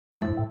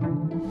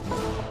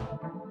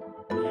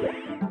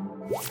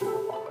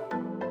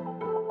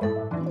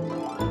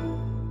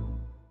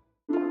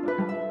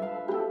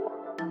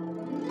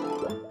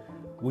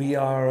We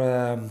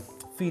are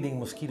feeding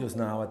mosquitoes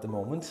now at the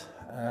moment.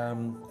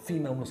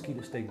 Female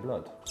mosquitoes take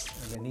blood,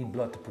 and they need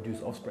blood to produce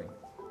offspring,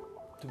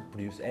 to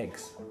produce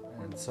eggs.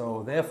 And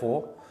so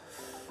therefore,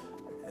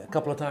 a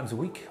couple of times a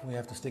week we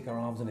have to stick our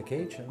arms in a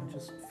cage and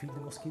just feed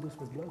the mosquitoes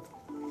with blood.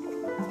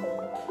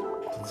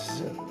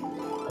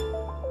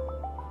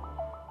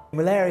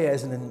 Malaria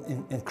is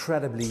an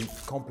incredibly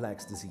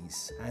complex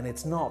disease, and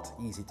it's not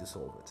easy to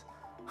solve it.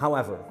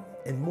 However,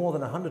 in more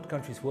than 100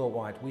 countries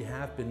worldwide, we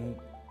have been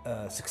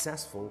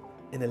successful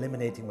in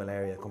eliminating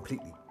malaria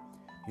completely.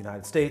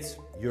 United States,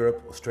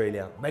 Europe,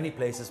 Australia, many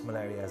places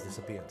malaria has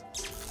disappeared.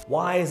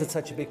 Why is it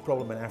such a big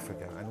problem in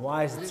Africa, and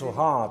why is it so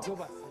hard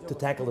to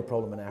tackle the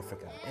problem in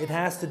Africa? It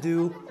has to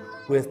do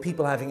with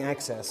people having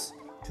access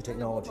to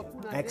technology,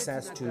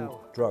 access to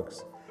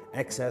drugs,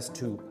 access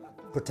to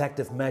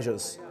protective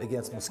measures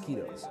against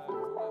mosquitoes.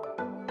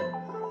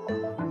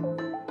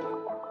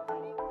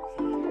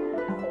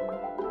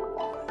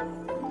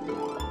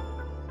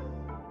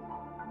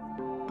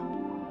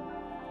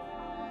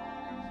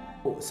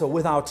 So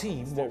with our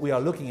team, what we are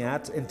looking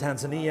at in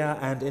Tanzania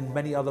and in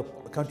many other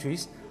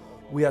countries,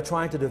 we are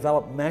trying to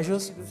develop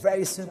measures,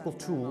 very simple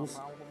tools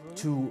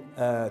to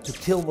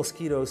kill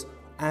mosquitoes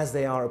as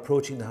they are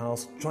approaching the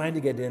house, trying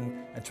to get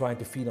in and trying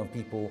to feed on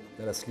people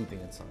that are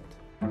sleeping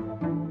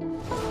inside.